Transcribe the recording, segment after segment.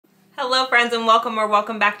Hello friends and welcome or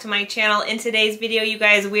welcome back to my channel. In today's video, you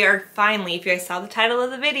guys, we are finally, if you guys saw the title of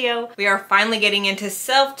the video, we are finally getting into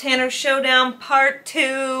Self-Tanner Showdown Part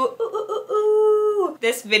 2.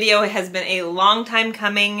 This video has been a long time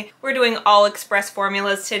coming. We're doing all express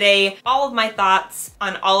formulas today. All of my thoughts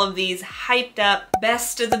on all of these hyped up,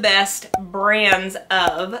 best of the best brands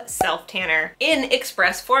of self-tanner in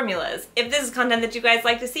express formulas. If this is content that you guys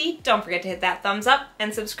like to see, don't forget to hit that thumbs up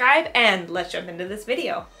and subscribe, and let's jump into this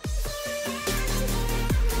video.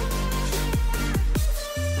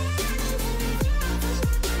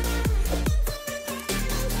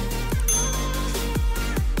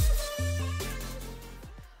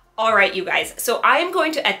 Alright you guys, so I am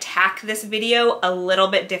going to attack this video a little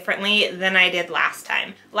bit differently than I did last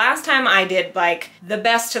time. Last time I did like the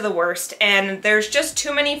best to the worst, and there's just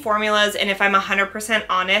too many formulas, and if I'm 100%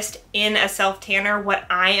 honest, in a self-tanner, what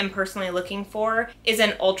I am personally looking for is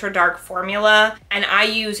an ultra dark formula, and I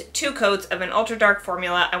use 2 coats of an ultra dark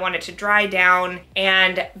formula. I want it to dry down,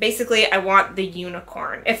 and basically I want the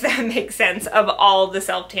unicorn, if that makes sense, of all the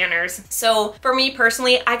self-tanners. So for me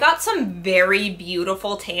personally, I got some very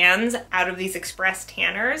beautiful tans out of these express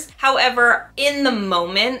tanners. However, in the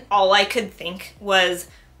moment, all I could think was,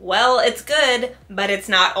 well, it's good, but it's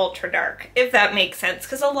not ultra dark, if that makes sense.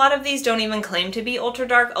 Because a lot of these don't even claim to be ultra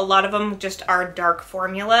dark. A lot of them just are dark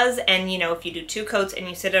formulas. And you know, if you do 2 coats and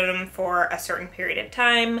you sit on them for a certain period of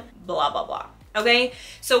time, blah, blah, blah. Okay,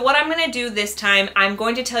 so what I'm gonna do this time, I'm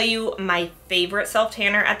going to tell you my favorite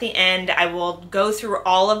self-tanner at the end. I will go through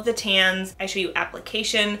all of the tans. I show you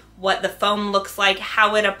application, what the foam looks like,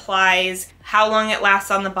 how it applies, how long it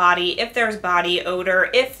lasts on the body, if there's body odor,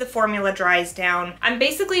 if the formula dries down. I'm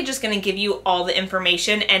basically just gonna give you all the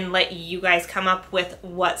information and let you guys come up with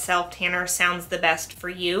what self-tanner sounds the best for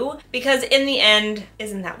you. Because in the end,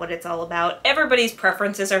 isn't that what it's all about? Everybody's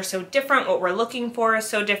preferences are so different, what we're looking for is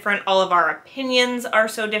so different, all of our opinions are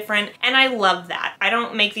so different, and I love that. I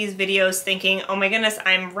don't make these videos thinking, oh my goodness,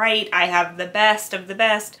 I'm right, I have the best of the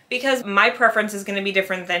best, because my preference is gonna be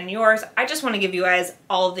different than yours. I just wanna give you guys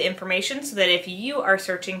all of the information so that if you are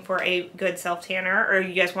searching for a good self-tanner, or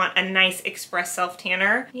you guys want a nice express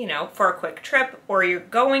self-tanner, you know, for a quick trip, or you're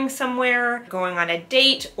going somewhere, going on a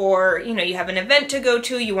date, or you know, you have an event to go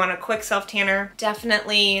to, you want a quick self-tanner,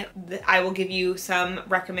 definitely I will give you some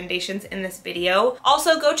recommendations in this video.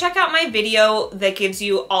 Also, go check out my video that gives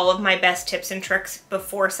you all of my best tips and tricks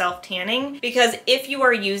before self-tanning, because if you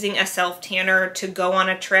are using a self-tanner to go on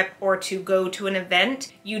a trip or to go to an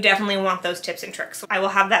event, you definitely want those tips and tricks. I will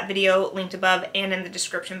have that video linked above and in the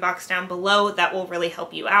description box down below. That will really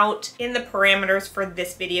help you out. In the parameters for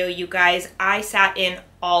this video, you guys, I sat in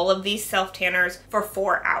all of these self-tanners for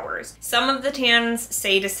 4 hours. Some of the tans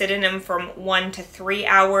say to sit in them from 1 to 3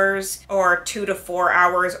 hours, or 2 to 4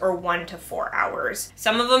 hours, or 1 to 4 hours.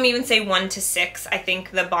 Some of them even say 1 to 6. I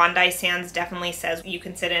think the Bondi Sands definitely says you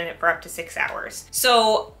can sit in it for up to 6 hours.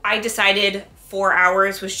 So I decided 4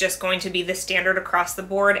 hours was just going to be the standard across the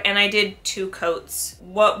board, and I did 2 coats.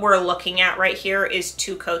 What we're looking at right here is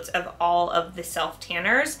 2 coats of all of the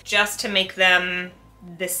self-tanners, just to make them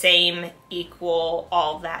the same, equal,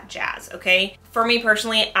 all that jazz, okay? For me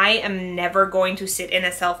personally, I am never going to sit in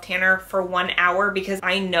a self-tanner for 1 hour because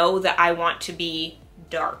I know that I want to be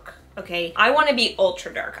dark. Okay, I want to be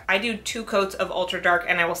ultra dark. I do 2 coats of ultra dark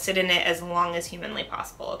and I will sit in it as long as humanly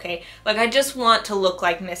possible, okay? Like, I just want to look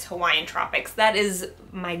like Miss Hawaiian Tropics. That is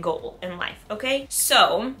my goal in life, okay?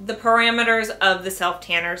 So the parameters of the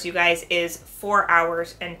self-tanners, you guys, is 4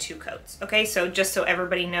 hours and 2 coats, okay? So just so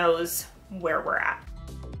everybody knows where we're at.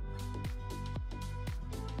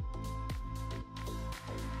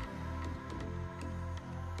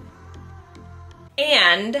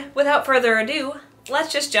 And without further ado,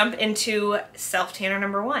 let's just jump into self-tanner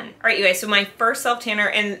number 1. All right, you guys, so my first self-tanner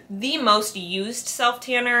and the most used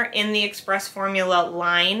self-tanner in the express formula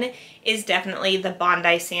line is definitely the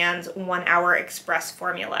Bondi Sands 1 hour express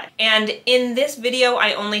formula. And in this video,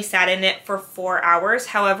 I only sat in it for 4 hours.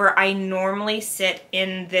 However, I normally sit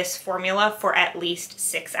in this formula for at least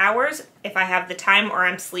 6 hours. If I have the time or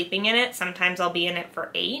I'm sleeping in it, sometimes I'll be in it for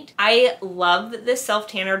 8. I love that this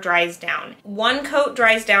self-tanner dries down. 1 coat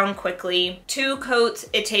dries down quickly. 2 coats,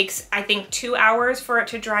 it takes, I think, 2 hours for it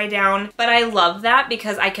to dry down. But I love that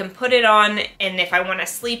because I can put it on, and if I want to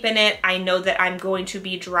sleep in it, I know that I'm going to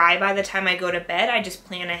be dry by the time I go to bed. I just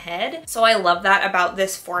plan ahead. So I love that about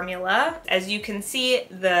this formula. As you can see,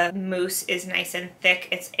 the mousse is nice and thick.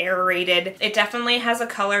 It's aerated. It definitely has a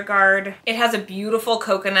color guard. It has a beautiful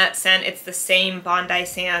coconut scent. It's the same Bondi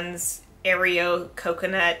Sands Aero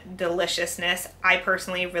coconut deliciousness. I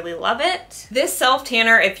personally really love it. This self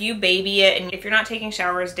tanner, if you baby it and if you're not taking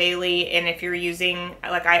showers daily, and if you're using,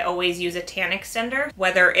 like I always use a tan extender,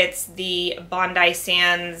 whether it's the Bondi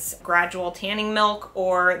Sands Gradual Tanning Milk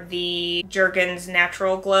or the Jergens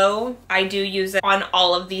Natural Glow, I do use it on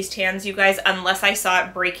all of these tans, you guys. Unless I saw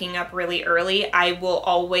it breaking up really early, I will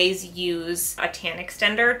always use a tan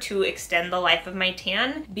extender to extend the life of my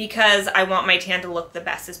tan, because I want my tan to look the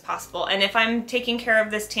best as possible. And if I'm taking care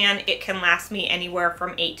of this tan, it can last me anywhere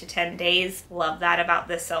from 8 to 10 days. Love that about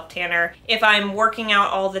this self tanner. If I'm working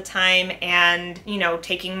out all the time and, you know,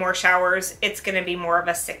 taking more showers, it's gonna be more of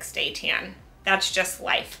a 6-day tan. That's just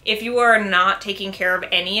life. If you are not taking care of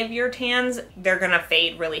any of your tans, they're gonna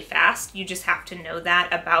fade really fast. You just have to know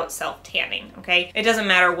that about self-tanning, okay? It doesn't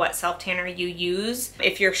matter what self-tanner you use.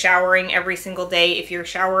 If you're showering every single day, if you're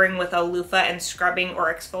showering with a loofah and scrubbing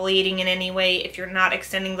or exfoliating in any way, if you're not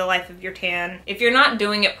extending the life of your tan, if you're not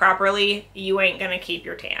doing it properly, you ain't gonna keep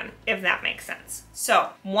your tan, if that makes sense. So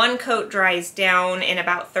 1 coat dries down in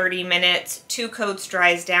about 30 minutes, 2 coats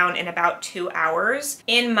dries down in about 2 hours.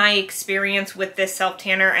 In my experience with this self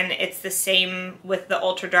tanner, and it's the same with the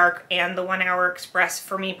Ultra Dark and the 1 Hour Express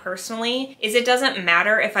for me personally, is it doesn't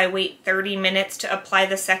matter if I wait 30 minutes to apply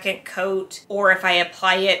the second coat or if I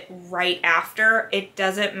apply it right after. It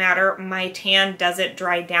doesn't matter. My tan doesn't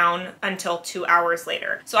dry down until 2 hours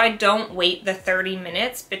later. So I don't wait the 30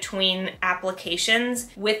 minutes between applications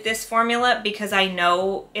with this formula, because I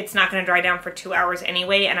know it's not going to dry down for 2 hours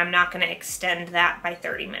anyway, and I'm not going to extend that by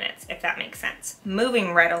 30 minutes, if that makes sense.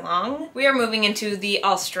 Moving right along, we are moving into the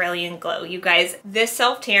Australian Glow. You guys, this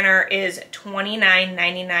self tanner is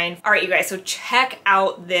 $29.99. All right, you guys, so check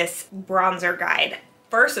out this bronzer guide.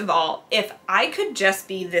 First of all, if I could just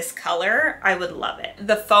be this color, I would love it.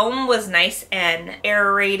 The foam was nice and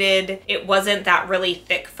aerated. It wasn't that really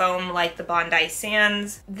thick foam like the Bondi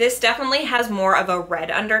Sands. This definitely has more of a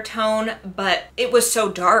red undertone, but it was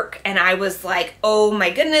so dark and I was like, oh my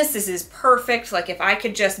goodness, this is perfect. Like if I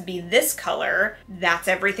could just be this color, that's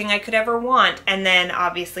everything I could ever want. And then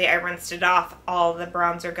obviously I rinsed it off, all the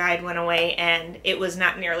bronzer guide went away, and it was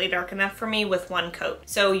not nearly dark enough for me with 1 coat.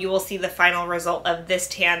 So you will see the final result of this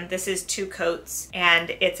tan. This is 2 coats and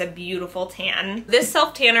it's a beautiful tan. This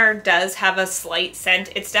self tanner does have a slight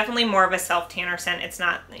scent. It's definitely more of a self tanner scent. It's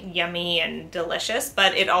not yummy and delicious,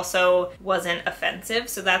 but it also wasn't offensive,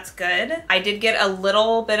 so that's good. I did get a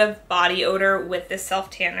little bit of body odor with this self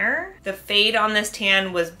tanner. The fade on this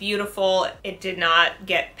tan was beautiful. It did not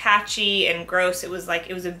get patchy and gross. It was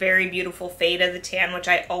a very beautiful fade of the tan, which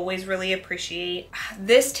I always really appreciate.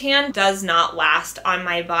 This tan does not last on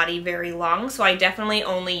my body very long, so I definitely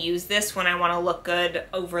only use this when I want to look good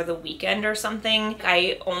over the weekend or something.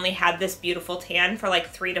 I only had this beautiful tan for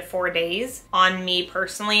like 3 to 4 days on me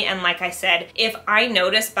personally, and like I said, if I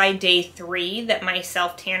notice by day 3 that my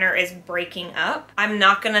self tanner is breaking up, I'm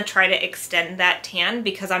not gonna try to extend that tan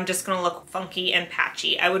because I'm just gonna look funky and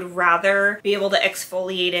patchy. I would rather be able to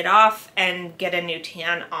exfoliate it off and get a new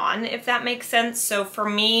tan on, if that makes sense. So for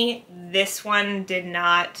me, this one did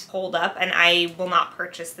not hold up, and I will not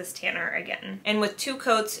purchase this tanner again. And with 2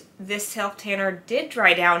 coats, this self tanner did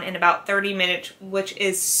dry down in about 30 minutes, which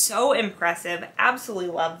is so impressive.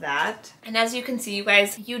 Absolutely love that. And as you can see, you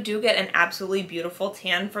guys, you do get an absolutely beautiful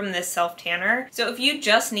tan from this self tanner. So if you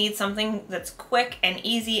just need something that's quick and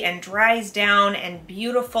easy and dries down and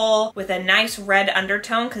beautiful with a nice red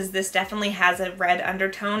undertone, because this definitely has a red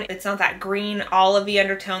undertone. It's not that green olivey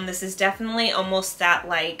undertone. This is definitely almost that,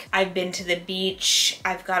 like, I've been to the beach,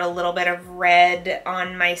 I've got a little bit of red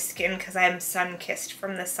on my skin because I'm sun-kissed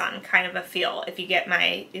from the sun kind of a feel. If you get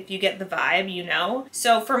the vibe, you know.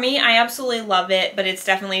 So for me, I absolutely love it, but it's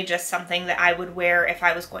definitely just something that I would wear if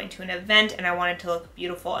I was going to an event and I wanted to look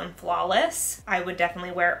beautiful and flawless. I would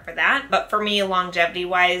definitely wear it for that. But for me, longevity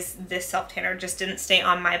wise, this self tanner just didn't stay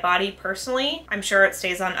on my body personally. I'm sure it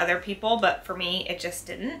stays on other people, but for me, it just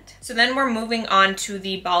didn't. So then we're moving on to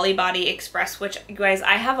the Bali Body Express, which, you guys,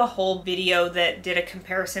 I have a whole video that did a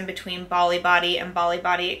comparison between Bali Body and Bali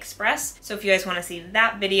Body Express. So if you guys want to see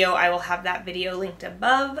that video, I will have that video linked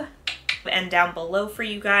above and down below for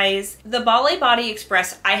you guys. The Bali Body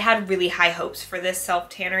Express, I had really high hopes for this self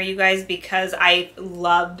tanner, you guys, because I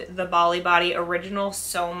loved the Bali Body original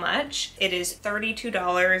so much. It is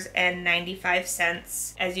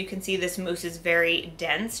 $32.95. As you can see, this mousse is very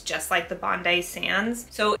dense, just like the Bondi Sands.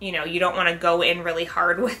 So, you know, you don't want to go in really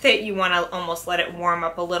hard with it. You want to almost let it warm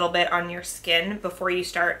up a little bit on your skin before you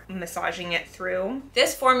start massaging it through.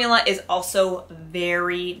 This formula is also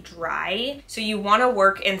very dry, so you want to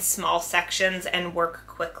work in small sections and work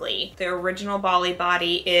quickly. The original Bali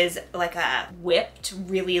body is like a whipped,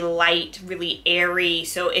 really light, really airy,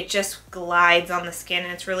 so it just glides on the skin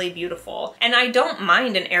and it's really beautiful. And I don't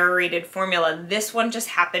mind an aerated formula. This one just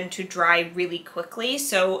happened to dry really quickly,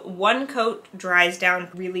 so one coat dries down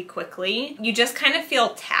really quickly. You just kind of feel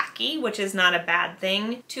tacky, which is not a bad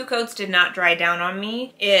thing. 2 coats did not dry down on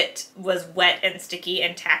me. It was wet and sticky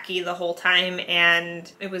and tacky the whole time,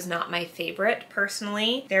 and it was not my favorite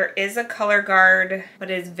personally. There is a color guard,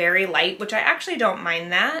 but it is very light, which I actually don't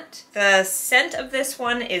mind that. The scent of this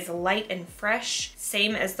one is light and fresh,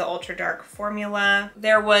 same as the Ultra Dark formula.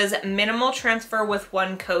 There was minimal transfer with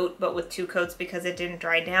 1 coat, but with 2 coats, because it didn't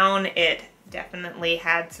dry down, it definitely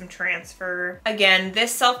had some transfer. Again,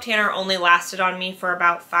 this self tanner only lasted on me for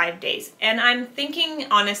about 5 days. And I'm thinking,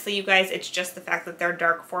 honestly, you guys, it's just the fact that they're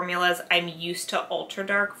dark formulas. I'm used to ultra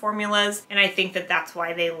dark formulas, and I think that that's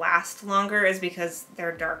why they last longer, is because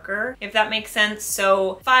they're darker, if that makes sense.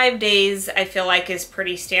 So 5 days I feel like is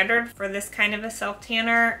pretty standard for this kind of a self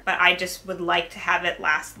tanner, but I just would like to have it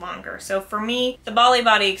last longer. So for me, the Bali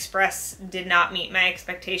Body Express did not meet my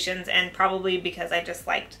expectations, and probably because I just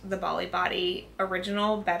liked the Bali Body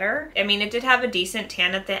original better. I mean, it did have a decent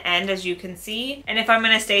tan at the end, as you can see, and if I'm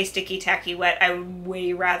gonna stay sticky tacky wet, I would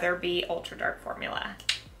way rather be ultra dark formula,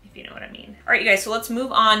 if you know what I mean. All right, you guys, so let's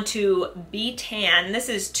move on to B.Tan. This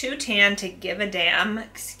is too tan to give a damn.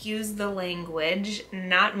 Excuse the language,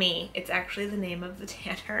 not me. It's actually the name of the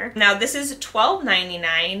tanner. Now, this is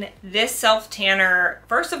 $12.99. This self tanner,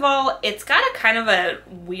 first of all, it's got a kind of a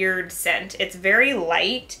weird scent. It's very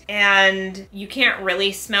light, and you can't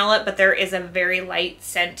really smell it, but there is a very light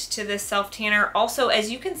scent to this self tanner. Also,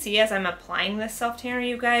 as you can see as I'm applying this self tanner,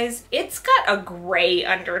 you guys, it's got a gray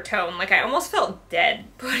undertone. Like, I almost felt dead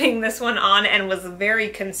putting this one on and was very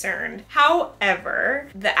concerned. However,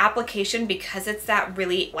 the application, because it's that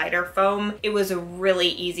really lighter foam, it was really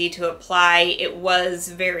easy to apply. It was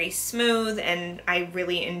very smooth, and I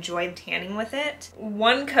really enjoyed tanning with it.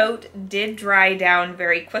 1 coat did dry down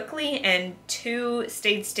very quickly, and 2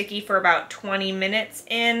 stayed sticky for about 20 minutes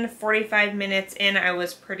in. 45 minutes in, I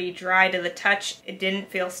was pretty dry to the touch. It didn't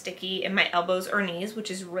feel sticky in my elbows or knees, which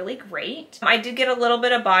is really great. I did get a little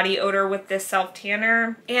bit of body odor with this self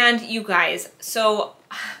tanner. And you guys, so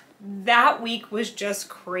that week was just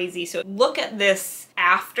crazy. So look at this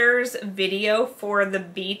afters video for the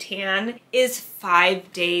B.Tan is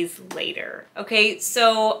 5 days later. Okay,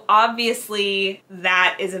 so obviously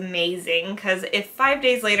that is amazing, because if 5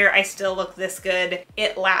 days later I still look this good,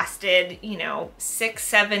 it lasted, you know,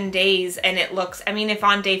 6-7 days, and it looks, I mean, if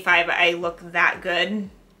on day 5 I look that good,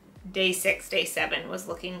 day 6, day 7 was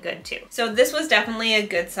looking good too. So this was definitely a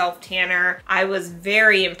good self tanner. I was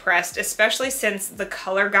very impressed, especially since the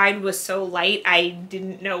color guide was so light. I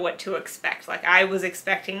didn't know what to expect. Like, I was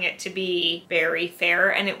expecting it to be very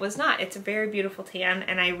fair, and it was not. It's a very beautiful tan,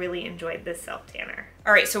 and I really enjoyed this self tanner.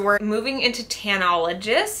 All right, so we're moving into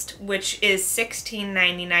Tanologist, which is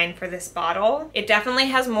 $16.99 for this bottle. It definitely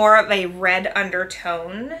has more of a red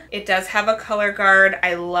undertone. It does have a color guard.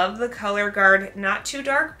 I love the color guard. Not too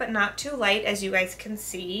dark, but not too light, as you guys can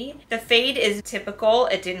see. The fade is typical.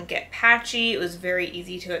 It didn't get patchy. It was very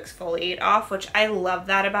easy to exfoliate off, which I love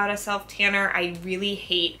that about a self tanner. I really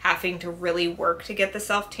hate having to really work to get the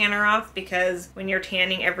self tanner off, because when you're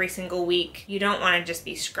tanning every single week, you don't want to just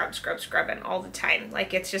be scrubbing all the time.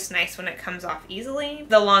 Like, it's just nice when it comes off easily.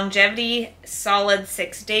 The longevity, solid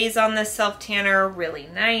 6 days on this self tanner, really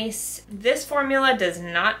nice. This formula does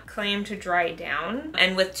not claim to dry down,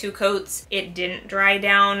 and with 2 coats, it didn't dry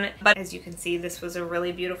down. But as you can see, this was a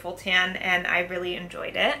really beautiful tan, and I really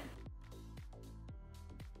enjoyed it.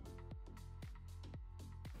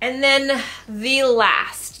 And then the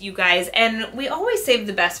last, you guys, and we always save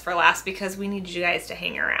the best for last because we need you guys to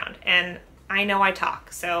hang around, and I know I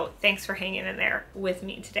talk, so thanks for hanging in there with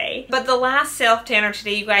me today. But the last self tanner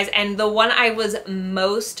today, you guys, and the one I was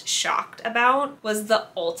most shocked about, was the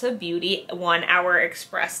Ulta Beauty 1 Hour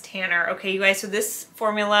Express Tanner. Okay, you guys, so this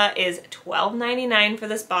formula is $12.99 for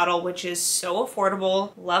this bottle, which is so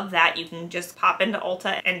affordable. Love that. You can just pop into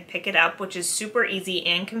Ulta and pick it up, which is super easy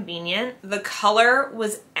and convenient. The color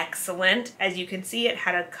was excellent. As you can see, it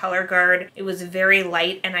had a color guard. It was very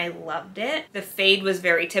light, and I loved it. The fade was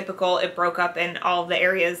very typical. It broke up in all the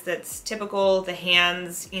areas that's typical, the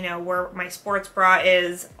hands, you know, where my sports bra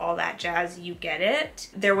is, all that jazz, you get it.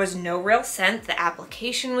 There was no real scent. The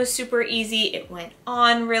application was super easy. It went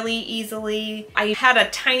on really easily. I had a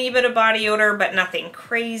tiny bit of body odor, but nothing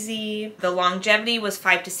crazy. The longevity was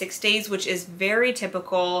 5 to 6 days, which is very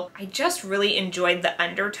typical. I just really enjoyed the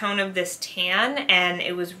undertone of this tan, and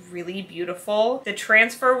it was really beautiful. The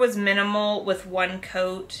transfer was minimal with 1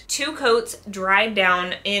 coat. 2 coats dried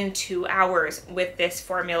down in 2 hours with this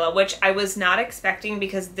formula, which I was not expecting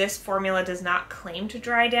because this formula does not claim to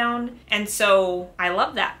dry down. And so I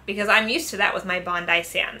love that because I'm used to that with my Bondi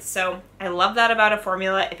sands. So I love that about a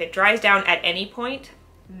formula. If it dries down at any point,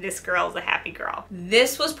 this girl's a happy girl.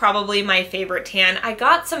 This was probably my favorite tan. I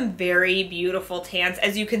got some very beautiful tans,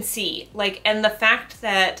 as you can see. Like, and the fact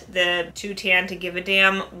that the 2 tan to give a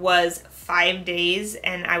damn was 5 days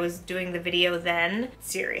and I was doing the video then,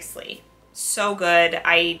 seriously. So good.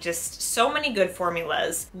 So many good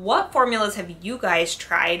formulas. What formulas have you guys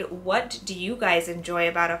tried? What do you guys enjoy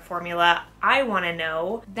about a formula? I want to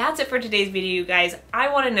know. That's it for today's video, you guys.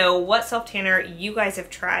 I want to know what self-tanner you guys have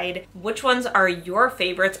tried. Which ones are your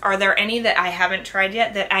favorites? Are there any that I haven't tried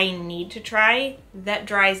yet that I need to try that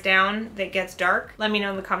dries down, that gets dark? Let me know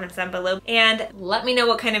in the comments down below. And let me know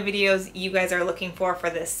what kind of videos you guys are looking for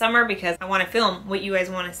this summer because I want to film what you guys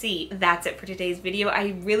want to see. That's it for today's video.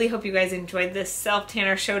 I really hope you guys enjoyed this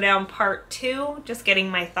self-tanner showdown part 2, just getting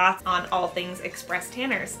my thoughts on all things express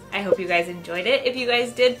tanners. I hope you guys enjoyed it. If you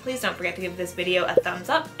guys did, please don't forget to give this video a thumbs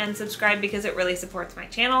up and subscribe because it really supports my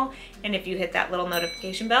channel. And if you hit that little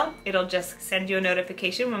notification bell, it'll just send you a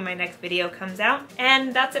notification when my next video comes out.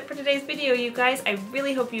 And that's it for today's video, you guys. I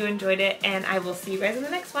really hope you enjoyed it, and I will see you guys in the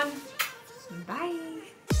next one. Bye!